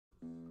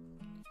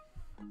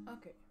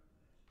Okay,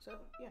 so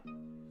yeah,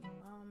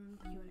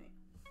 Q&A.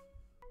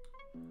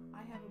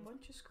 I have a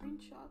bunch of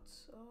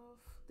screenshots of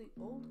the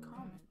old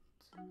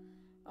comments.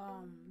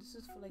 This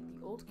is for like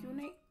the old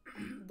Q&A,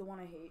 the one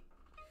I hate.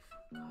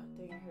 God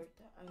dang, I heard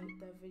that.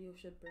 That video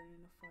should burn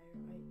in a fire.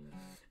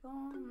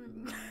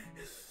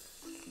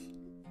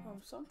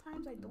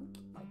 Sometimes I don't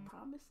keep my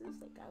promises.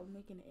 Like I'll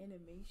make an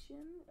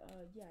animation.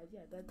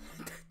 That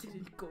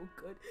didn't go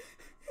good.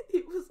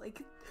 It was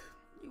like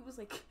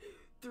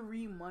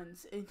 3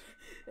 months, and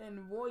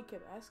Roy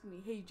kept asking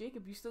me, "Hey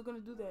Jacob, you still gonna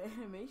do that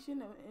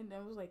animation?" And I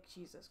was like,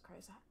 "Jesus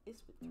Christ,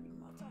 it's been 3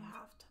 months.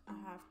 I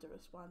have to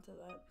respond to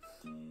that."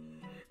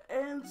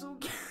 And so,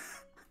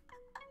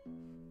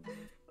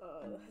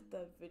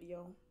 that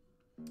video.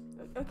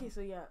 Okay,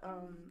 so yeah,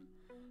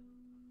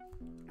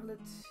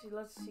 let's see.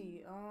 Let's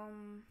see.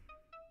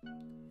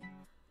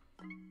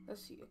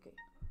 Okay,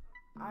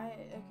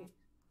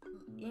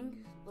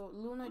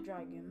 Luna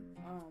Dragon.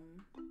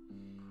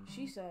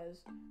 She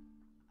says,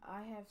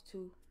 I have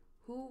two.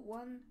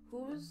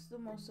 Who is the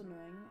most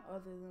annoying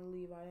other than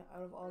Levi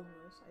out of all of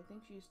us? I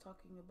think she's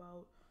talking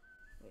about.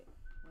 Wait,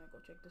 I'm gonna go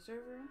check the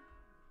server.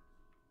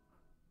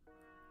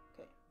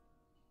 Okay.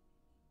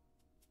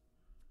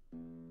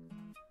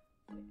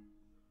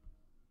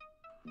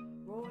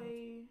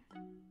 Roy,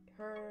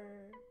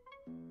 her,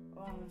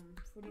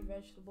 Fruity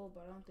Vegetable,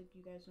 but I don't think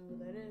you guys know who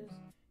that is.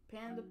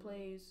 Panda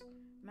Plays,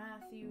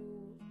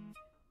 Matthew,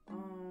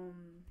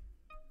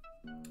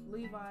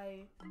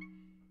 Levi,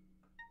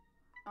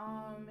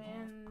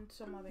 and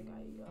some other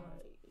guy.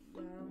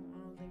 I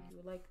don't think you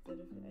would like that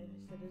if I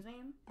said his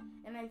name.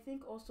 And I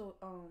think also,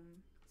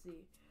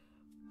 see,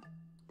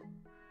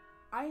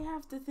 I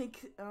have to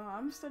think.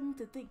 I'm starting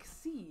to think.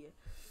 See,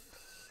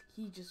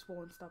 he just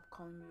won't stop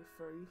calling me a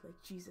furry.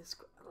 Like Jesus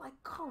Christ.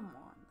 Like come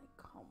on.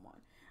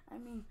 I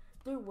mean,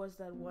 there was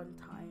that one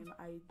time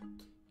I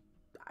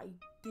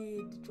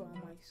did draw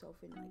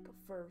myself in like a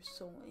furry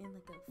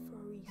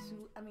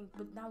suit. I mean,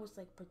 but that was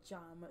like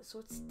pajamas, so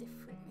it's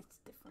different.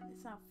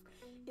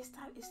 It's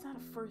not a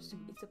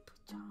fursuit. It's a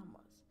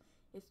pajamas.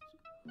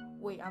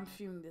 Wait, I'm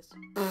streaming this.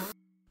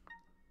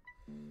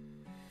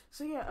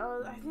 So yeah,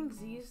 I think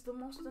Z is the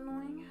most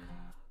annoying.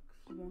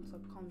 He won't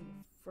stop calling me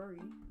a furry,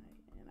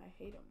 and I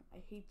hate him.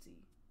 I hate Z.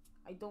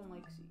 I don't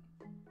like Z.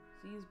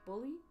 Z is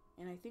bully,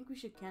 and I think we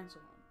should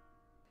cancel him.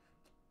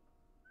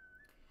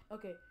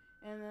 Okay,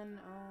 and then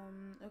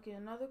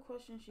another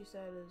question she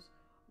said is,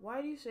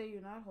 why do you say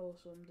you're not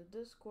wholesome? The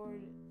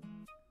Discord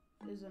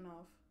is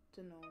enough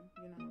to know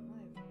you're not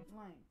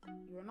lying.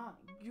 You're not.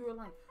 You're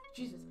lying.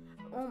 Jesus.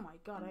 Oh my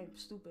God, I am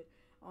stupid.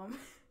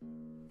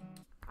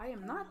 I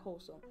am not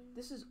wholesome.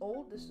 This is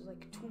old. This is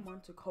like 2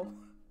 months ago.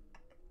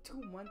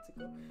 2 months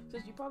ago. So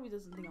she probably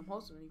doesn't think I'm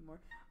wholesome anymore.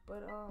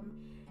 But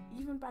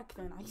even back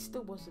then, I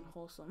still wasn't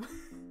wholesome.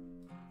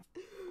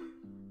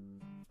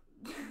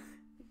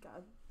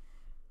 God.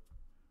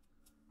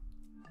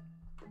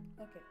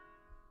 Okay.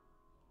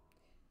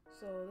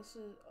 So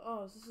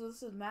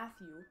this is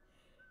Matthew.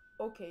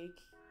 Okay.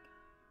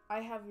 I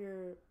have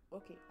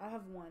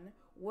one.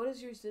 What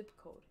is your zip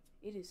code?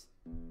 It is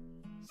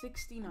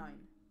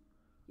 69.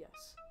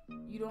 Yes.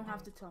 You don't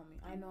have to tell me.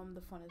 I know I'm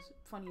the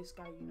funniest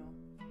guy you know.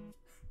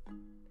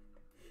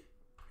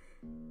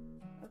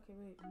 Okay,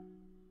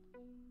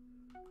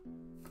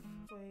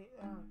 wait.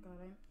 Oh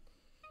God,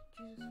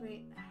 Jesus,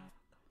 wait.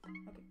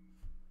 Okay.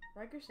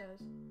 Riker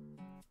says,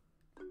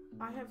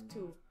 I have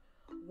two.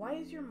 Why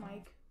is your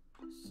mic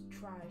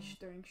trash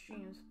during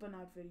streams but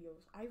not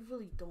videos? I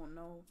really don't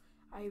know.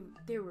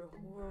 They were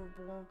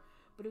horrible,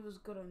 but it was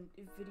good on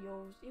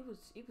videos.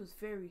 It was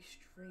very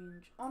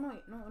strange. Oh no.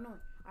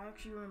 I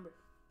actually remember.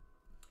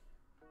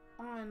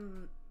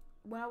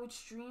 When I would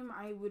stream,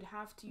 I would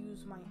have to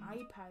use my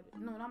iPad.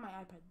 No, not my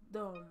iPad.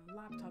 The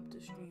laptop to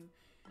stream,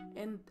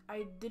 and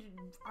I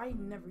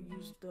never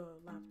used the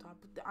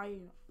laptop.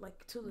 I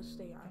like to this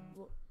day.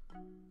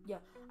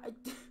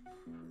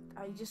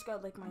 I just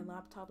got like my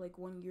laptop like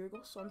 1 year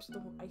ago, so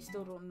I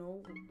still don't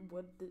know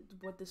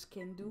what this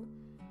can do.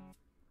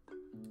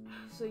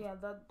 So yeah,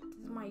 that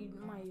my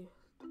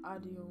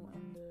audio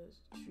and the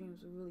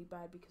streams were really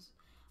bad because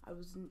I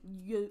was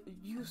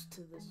used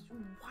to this.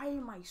 Why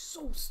am I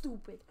so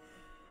stupid?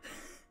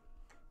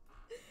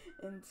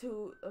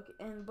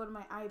 But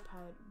my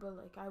iPad, but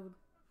like I would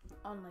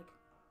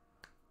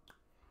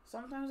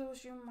sometimes I would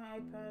stream on my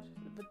iPad,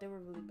 but they were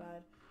really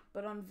bad.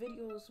 But on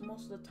videos,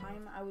 most of the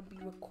time, I would be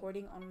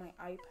recording on my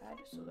iPad,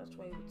 so that's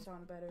why it would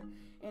sound better.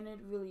 And it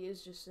really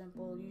is just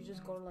simple. You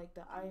just go to like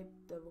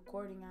the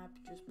recording app,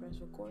 you just press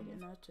record,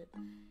 and that's it.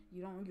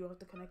 You don't have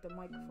to connect the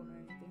microphone or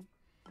anything.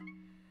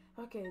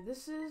 Okay,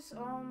 this is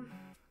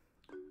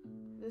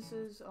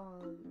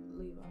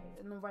Levi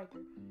and the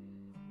Riker.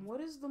 What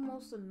is the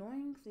most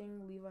annoying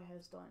thing Levi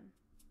has done?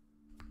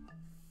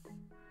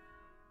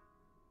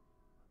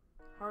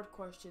 Hard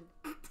question.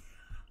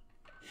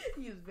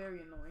 He is very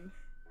annoying.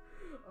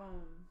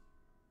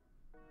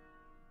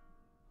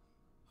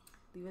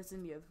 Levi's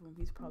in the other room.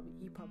 He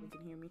probably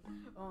can hear me.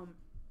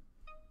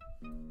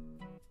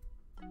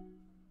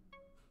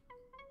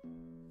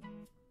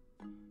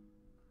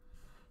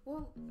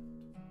 Well,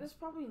 it's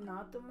probably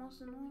not the most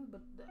annoying,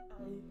 but at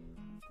the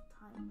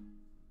time,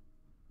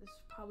 this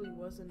probably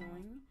was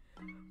annoying.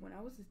 When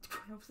I was a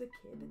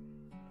kid,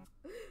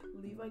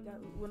 Levi got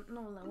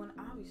when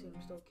obviously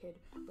I'm still a kid,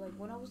 but like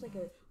when I was like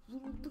a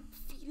little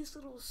fetus,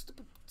 little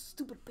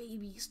stupid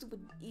baby,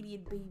 stupid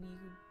idiot baby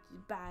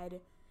who's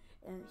bad,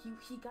 and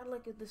he got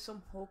like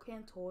some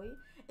Hokan toy,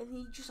 and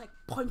he just like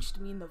punched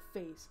me in the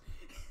face.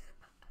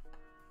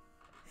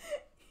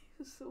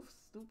 He was so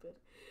stupid.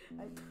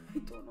 I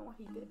don't know why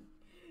he did.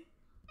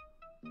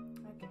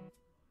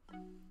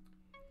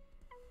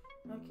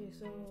 Okay,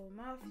 so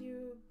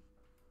Matthew,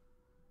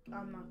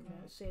 I'm not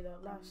gonna say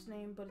that last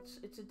name, but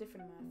it's a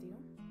different Matthew,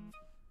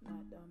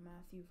 not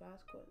Matthew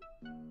Vasquez.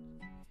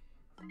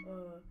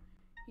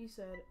 He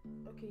said,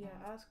 okay,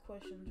 yeah, ask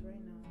questions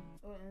right now.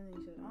 Oh, and then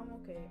he said,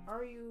 okay.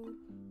 Are you?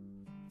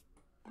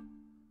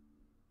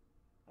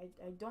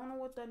 I don't know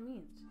what that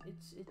means.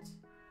 It's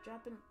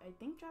I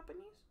think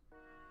Japanese.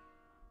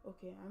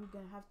 Okay, I'm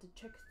gonna have to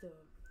check the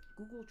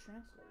Google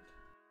Translate.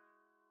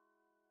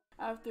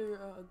 After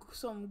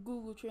some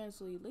Google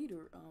Translate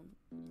later,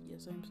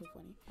 yes, I'm so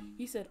funny.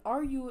 He said,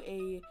 "Are you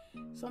a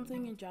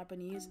something in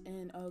Japanese?"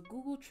 And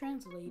Google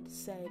Translate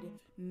said,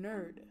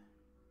 "Nerd."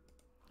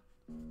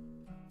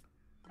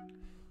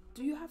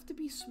 Do you have to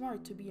be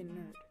smart to be a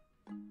nerd?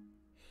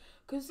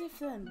 Cause if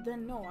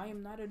then no, I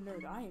am not a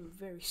nerd. I am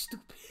very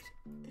stupid.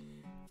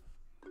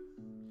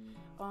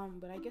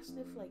 But I guess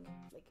if like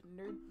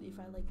if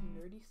I like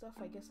nerdy stuff,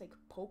 I guess like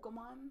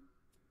Pokemon.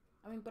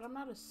 I mean, but I'm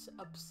not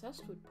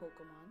obsessed with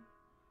Pokemon.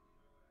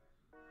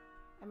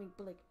 I mean,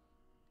 but like,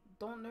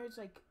 don't nerds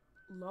like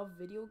love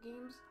video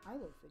games? I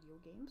love video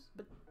games,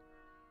 but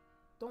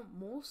don't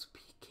most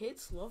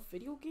kids love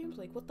video games?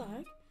 Like, what the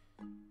heck?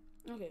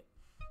 Okay.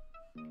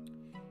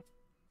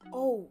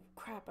 Oh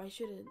crap! I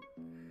should've.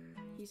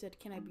 He said,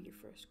 "Can I be your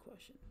first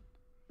question?"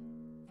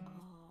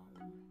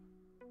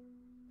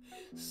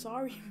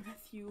 Sorry,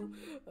 Matthew.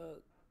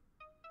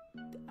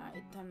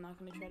 I'm not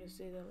gonna try to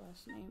say that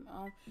last name.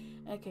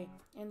 Okay.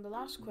 And the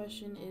last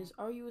question is,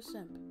 are you a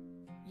simp?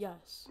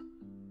 Yes.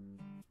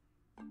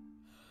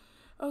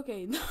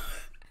 Okay.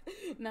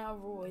 Now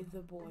Roy, the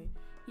boy,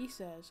 he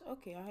says,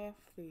 okay, I have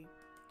 3.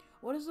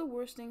 What is the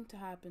worst thing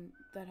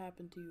that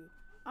happened to you?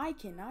 I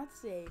cannot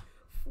say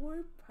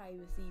for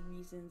privacy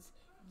reasons.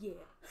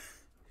 Yeah.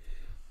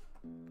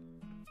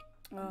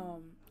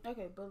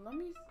 Okay, but let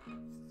me think.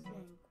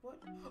 What?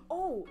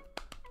 Oh,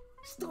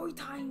 story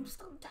time,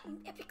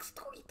 epic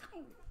story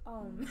time.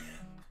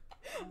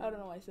 I don't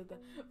know why I said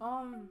that.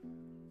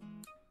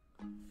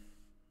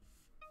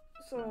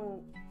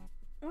 So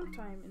one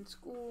time in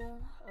school,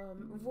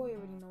 Roy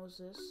already knows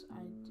this.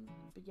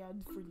 But yeah,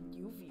 for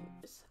you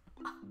viewers.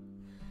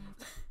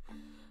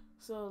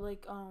 So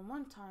like,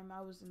 one time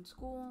I was in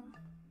school,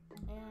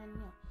 and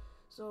yeah,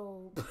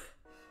 so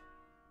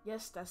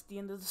yes, that's the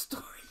end of the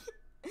story.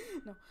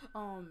 No,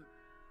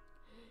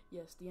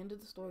 yes, the end of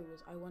the story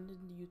was I went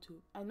into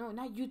YouTube. I know,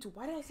 not YouTube.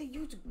 Why did I say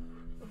YouTube?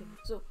 Okay,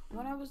 so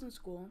when I was in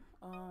school,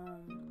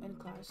 in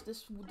class,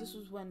 this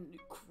was when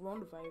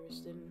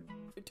coronavirus didn't.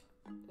 Wait,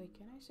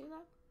 can I say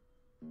that?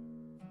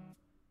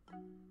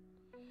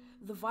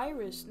 The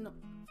virus, no,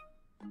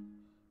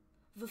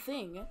 the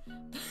thing.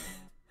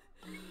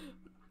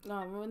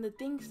 When the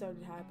thing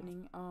started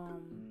happening,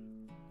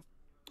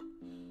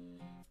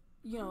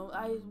 you know,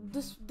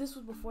 this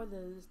was before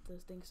the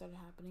thing started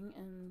happening,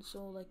 and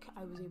so like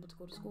I was able to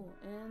go to school,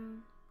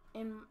 and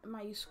in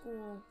my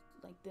school,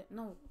 like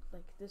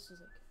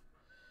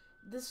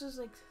this is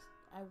like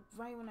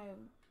right when I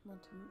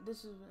went to,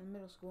 this is in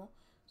middle school,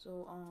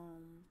 so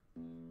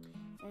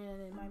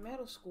and in my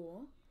middle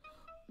school,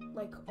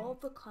 like all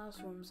the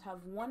classrooms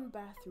have one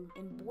bathroom,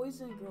 and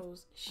boys and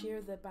girls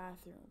share the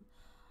bathroom.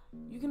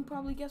 You can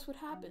probably guess what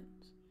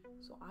happens.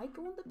 So I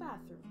go in the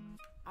bathroom,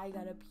 I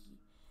gotta pee.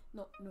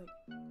 No, I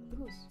think it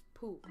was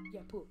poo.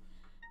 Yeah, poo.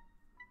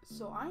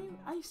 So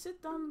I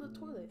sit down in the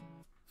toilet.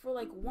 For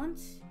like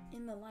once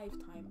in a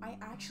lifetime, I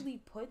actually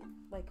put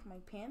like my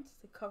pants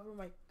to cover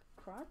my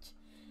crotch.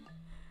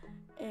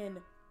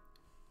 And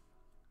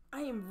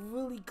I am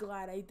really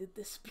glad I did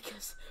this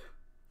because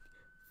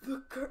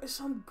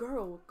some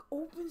girl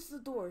opens the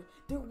door.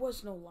 There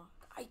was no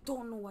lock. I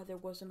don't know why there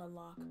wasn't a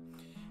lock.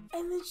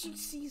 And then she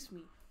sees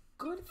me.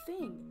 Good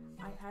thing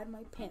I had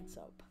my pants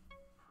up.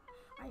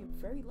 I am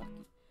very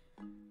lucky.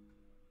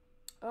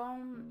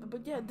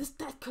 But yeah,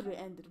 that could have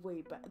ended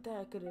way bad.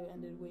 That could have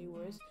ended way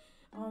worse.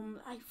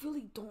 I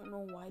really don't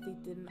know why they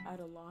didn't add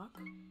a lock,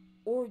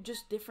 or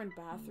just different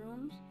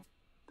bathrooms.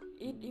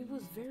 It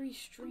was very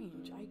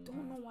strange. I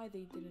don't know why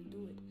they didn't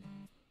do it.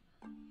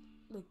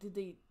 Like, did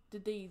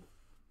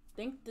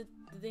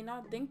they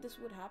not think this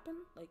would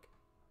happen? Like,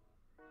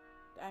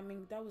 I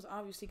mean, that was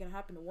obviously gonna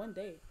happen in one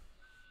day.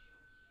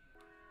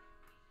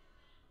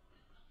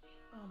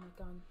 Oh my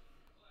god.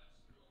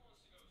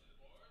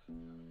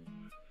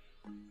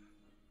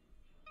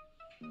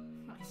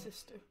 My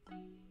sister.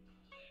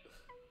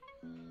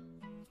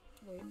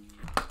 Wait.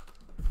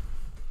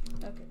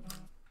 Okay.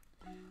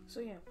 So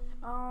yeah.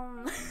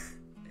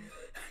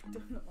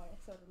 don't know why I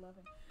started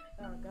laughing.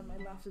 Oh god, my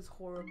laugh is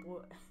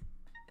horrible.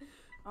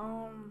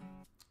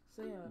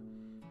 So yeah,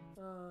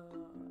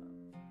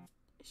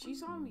 she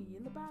saw me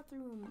in the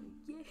bathroom.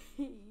 Yay.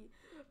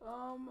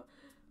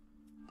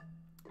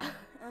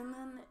 And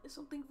then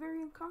something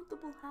very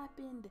uncomfortable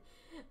happened.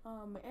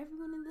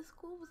 Everyone in the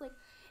school was like,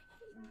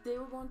 they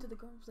were going to the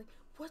girl and was like,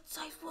 what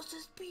size was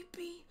this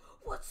BB?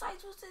 What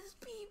size was this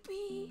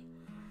BB?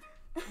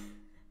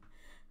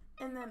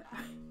 And then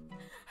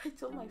I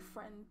told my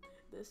friend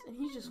this, and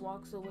he just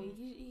walks away.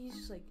 He's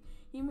just like,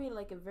 he made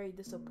like a very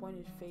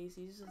disappointed face.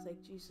 He's just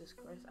like, Jesus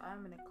Christ,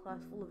 I'm in a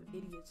class full of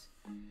idiots.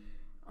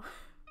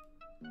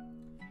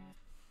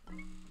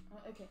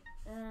 Okay,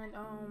 and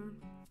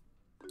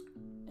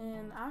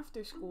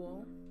after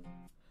school,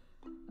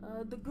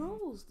 the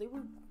girls, they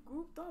were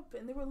grouped up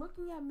and they were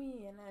looking at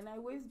me, and I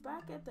waved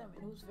back at them,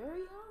 and it was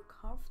very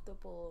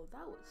uncomfortable.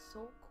 That was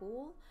so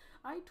cool.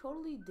 I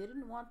totally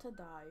didn't want to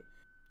die.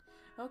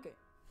 Okay.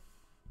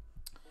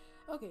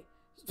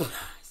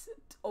 I said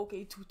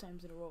okay 2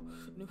 times in a row.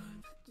 No,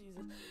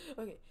 Jesus.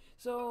 Okay,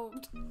 so,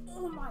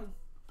 oh my.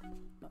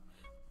 No.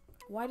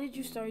 Why did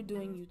you start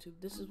doing YouTube?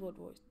 This is what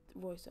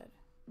Roy said.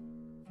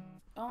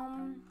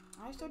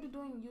 I started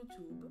doing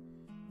YouTube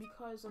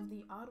because of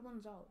the Odd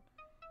Ones Out.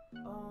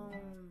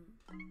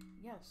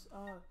 Yes,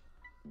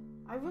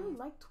 I really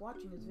liked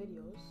watching his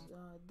videos.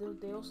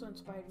 They also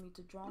inspired me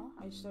to draw.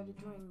 I started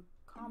drawing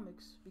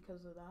comics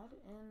because of that,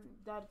 and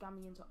that got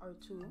me into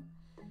art too.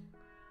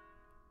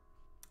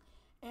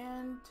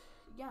 And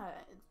yeah,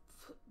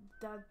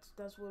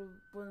 that's what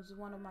was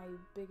one of my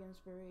big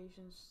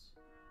inspirations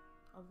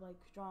of like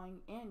drawing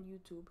and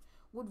YouTube.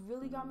 What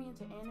really got me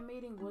into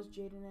animating was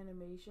Jaden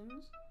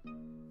Animations,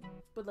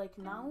 but like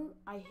now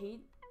I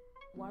hate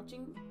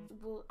watching.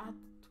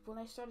 When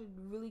I started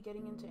really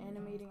getting into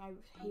animating, I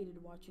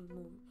hated watching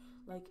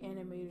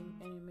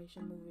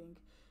animation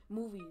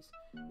movies,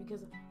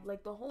 because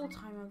like the whole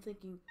time I'm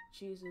thinking,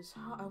 Jesus,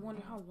 I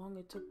wonder how long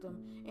it took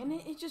them, and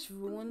it just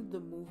ruined the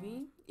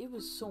movie. It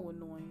was so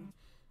annoying.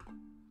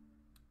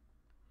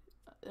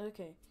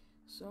 Okay,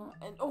 so,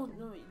 and oh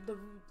no,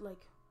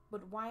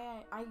 but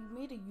why I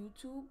made a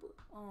YouTube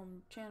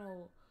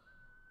channel.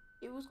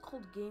 It was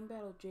called Game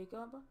Battle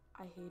Jacob.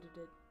 I hated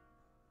it.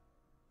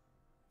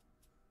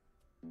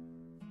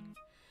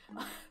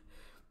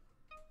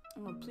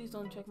 Please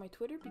don't check my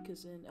Twitter,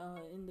 because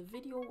in the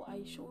video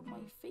I showed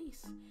my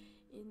face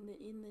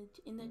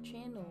in the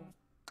channel,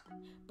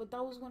 but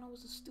that was when I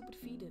was a stupid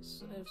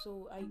fetus.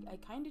 So I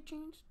kind of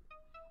changed.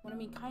 When I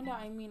mean kinda,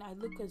 I mean I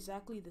look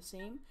exactly the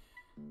same,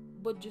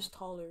 but just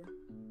taller.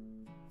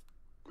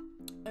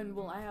 And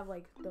well, I have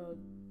like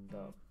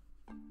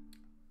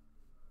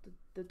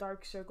the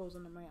dark circles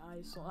under my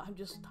eyes, so I'm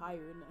just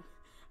tired.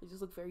 I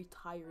just look very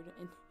tired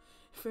and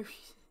very.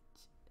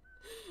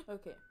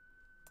 Okay.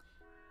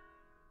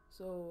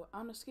 So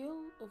on a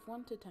scale of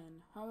 1 to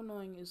 10, how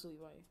annoying is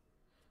Levi?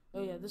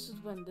 Oh yeah, this is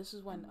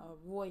when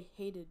Roy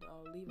hated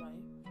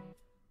Levi.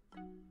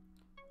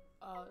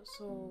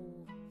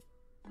 So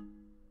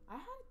I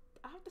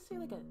have to say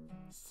like a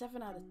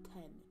 7 out of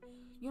 10.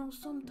 You know,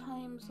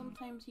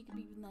 sometimes he could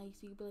be nice.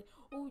 He could be like,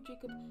 oh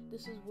Jacob,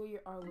 this is where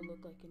your art will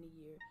look like in a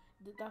year.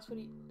 That's what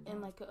he,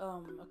 in like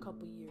a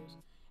couple years.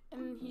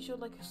 And he showed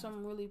like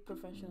some really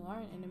professional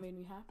art, and it made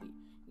me happy.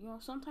 You know,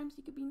 sometimes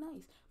he could be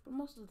nice, but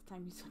most of the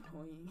time he's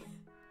annoying.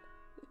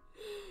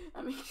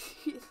 I mean,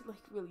 he's like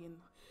really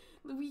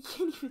annoying. We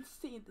can't even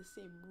stay in the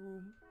same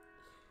room.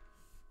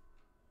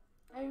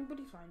 I mean, but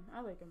he's fine.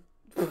 I like him.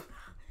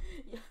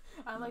 Yeah,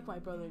 I like my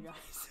brother,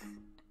 guys.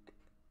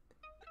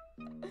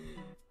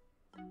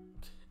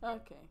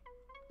 Okay.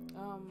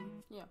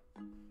 Yeah.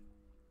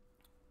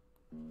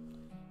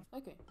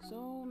 Okay,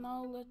 so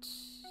now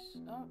let's.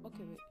 Oh,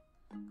 okay, wait.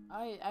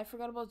 I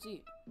forgot about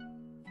Z.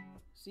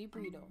 Z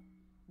Burrito.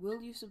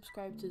 Will you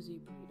subscribe to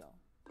Z Burrito?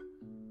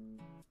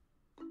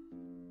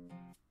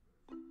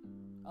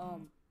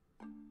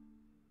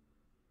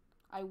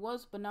 I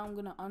was, but now I'm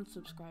gonna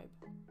unsubscribe.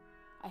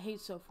 I hate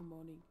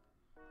self-promoting.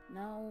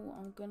 Now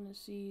I'm gonna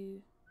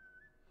see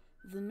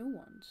the new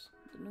ones.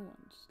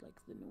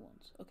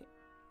 Okay.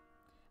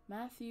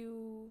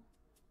 Matthew,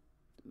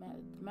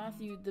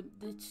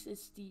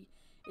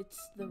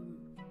 it's the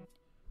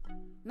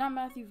not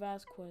Matthew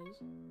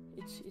Vasquez.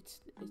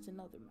 It's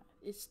another Matt.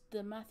 It's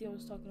the Matthew I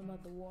was talking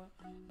about the war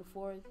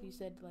before. He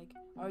said like,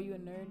 "Are you a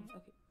nerd?"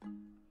 Okay.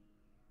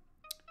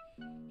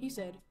 He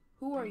said,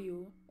 "Who are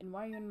you and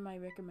why are you in my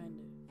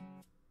recommended?"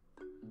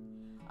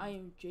 I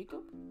am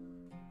Jacob,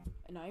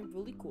 and I'm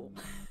really cool.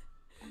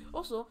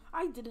 Also,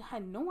 I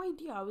had no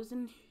idea I was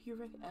in your.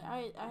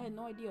 I had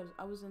no idea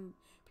I was in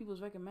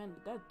people's recommended.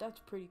 That's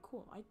pretty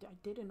cool. I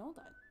didn't know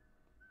that.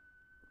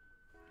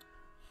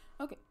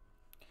 Okay,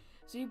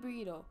 Z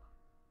Burrito.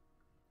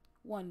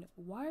 1.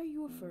 Why are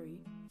you a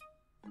furry?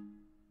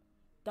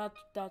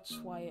 That's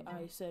why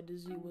I said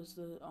Z was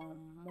the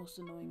most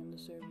annoying in the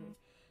server.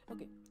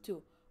 Okay.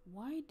 2.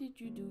 Why did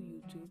you do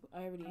YouTube?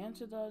 I already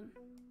answered that.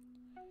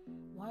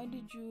 Why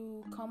did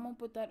you come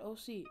up with that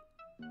OC?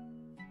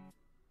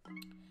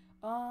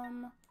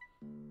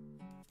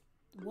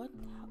 What?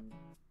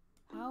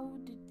 How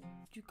did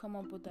you come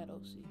up with that,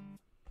 OC?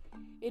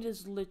 It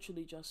is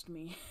literally just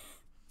me.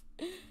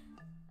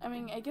 I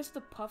mean, I guess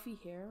the puffy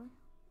hair.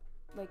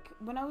 Like,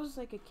 when I was,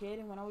 like, a kid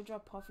and when I would draw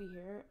puffy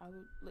hair, I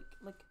would,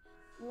 like,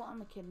 well,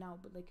 I'm a kid now,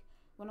 but, like,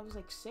 when I was,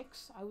 like,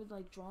 6, I would,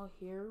 like, draw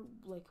hair,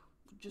 like,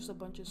 just a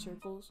bunch of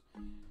circles.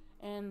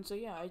 And so,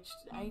 yeah,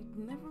 I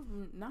never,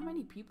 not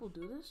many people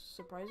do this,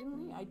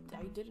 surprisingly. I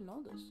didn't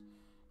know this.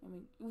 I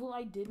mean, well,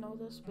 I did know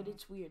this, but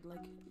it's weird.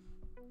 Like,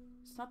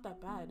 it's not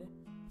that bad.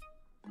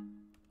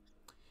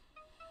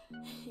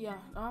 Yeah,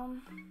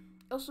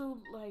 also,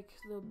 like,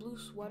 the blue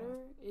sweater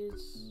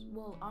is,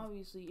 well,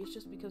 obviously, it's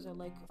just because I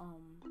like,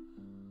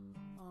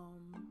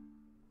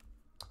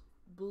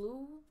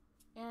 blue,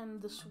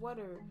 and the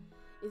sweater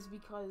is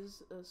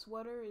because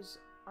sweaters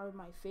are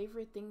my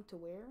favorite thing to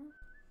wear.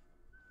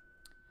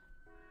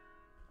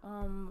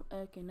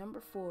 Okay, number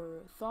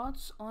 4,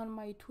 thoughts on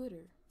my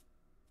Twitter.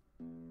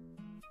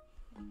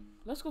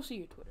 Let's go see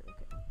your Twitter,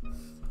 okay.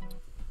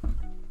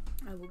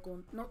 I will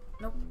go, nope,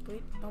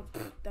 wait, nope,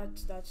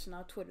 that's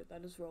not Twitter,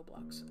 that is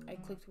Roblox. I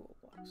clicked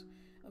Roblox.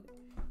 Okay,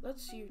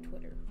 let's see your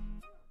Twitter.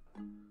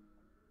 Okay.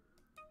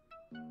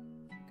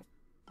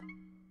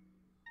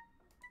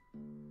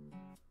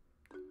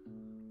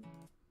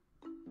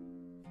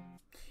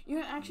 You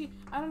know, actually,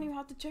 I don't even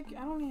have to check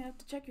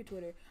your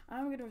Twitter.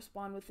 I'm gonna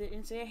respond with it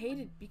and say I hate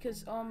it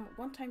because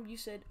one time you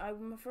said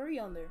I'm a furry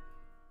on there.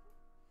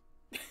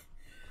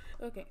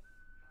 Okay.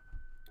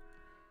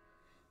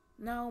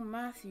 Now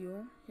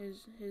Matthew,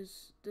 this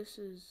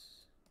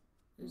is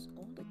his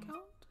old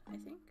account, I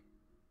think.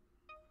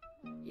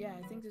 Yeah,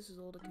 I think this is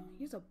old account.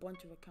 He has a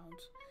bunch of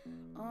accounts.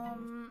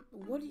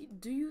 What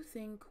do you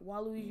think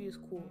Waluigi is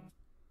cool?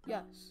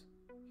 Yes,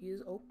 he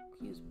is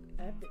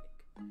epic.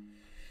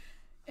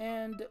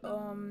 And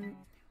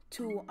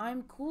to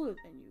I'm cooler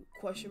than you?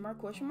 Question mark?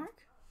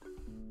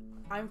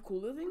 I'm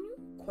cooler than you?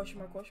 Question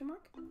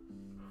mark?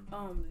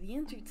 The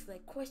answer to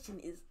that question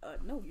is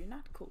no, you're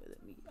not cooler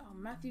than me.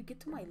 Matthew, get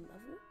to my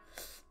level.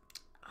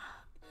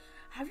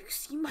 Have you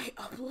seen my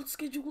upload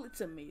schedule?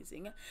 It's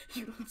amazing.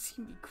 You don't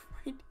see me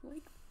grinding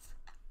like this.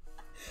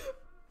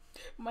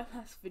 My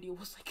last video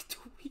was like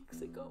 2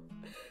 weeks ago.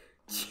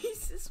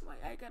 Jesus,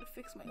 I gotta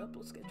fix my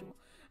upload schedule.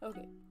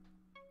 Okay.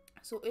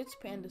 So it's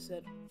Panda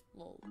said,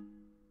 lol.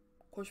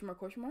 Question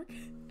mark?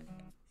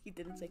 He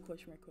didn't say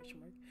question mark.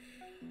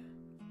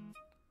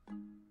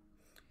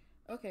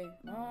 Okay,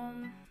 now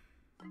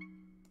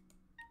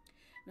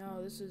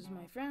this is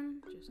my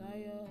friend,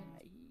 Josiah.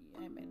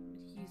 I met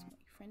him. He's my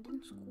friend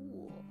in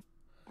school.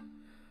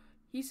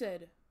 He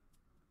said,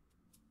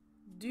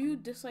 do you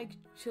dislike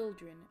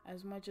children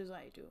as much as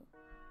I do?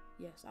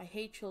 Yes, I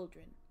hate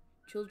children.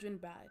 Children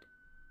bad.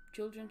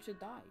 Children should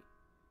die.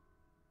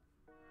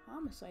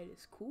 Homicide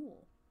is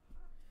cool.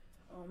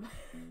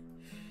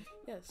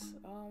 Yes,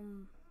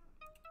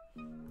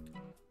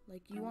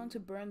 like you want to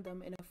burn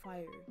them in a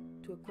fire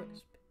to a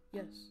crisp.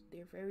 Yes,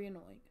 they're very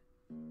annoying.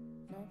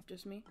 No,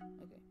 just me?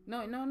 Okay.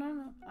 No.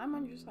 I'm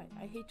on your side.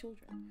 I hate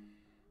children.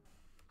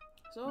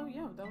 So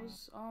yeah, that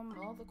was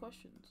all the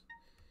questions.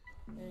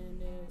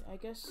 And I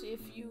guess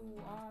if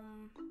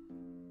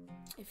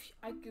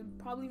I could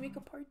probably make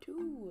a part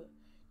 2.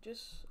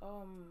 Just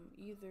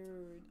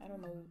either, I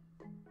don't know,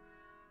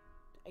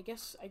 I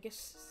guess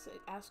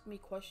ask me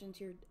questions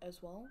here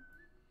as well.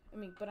 I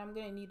mean, but I'm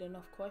gonna need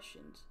enough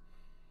questions.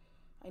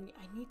 I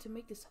need to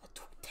make this a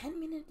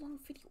 10-minute long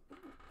video.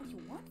 What do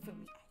you want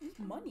from me? I need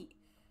money.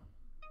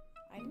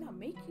 I'm not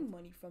making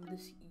money from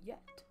this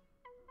yet.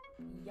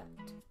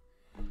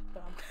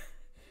 But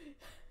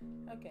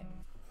I'm okay.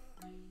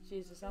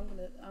 Jesus, I'm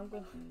gonna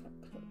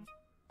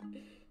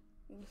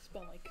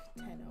spend like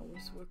 10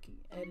 hours working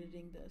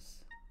editing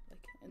this,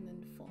 like, and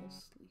then fall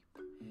asleep.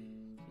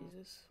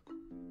 Jesus.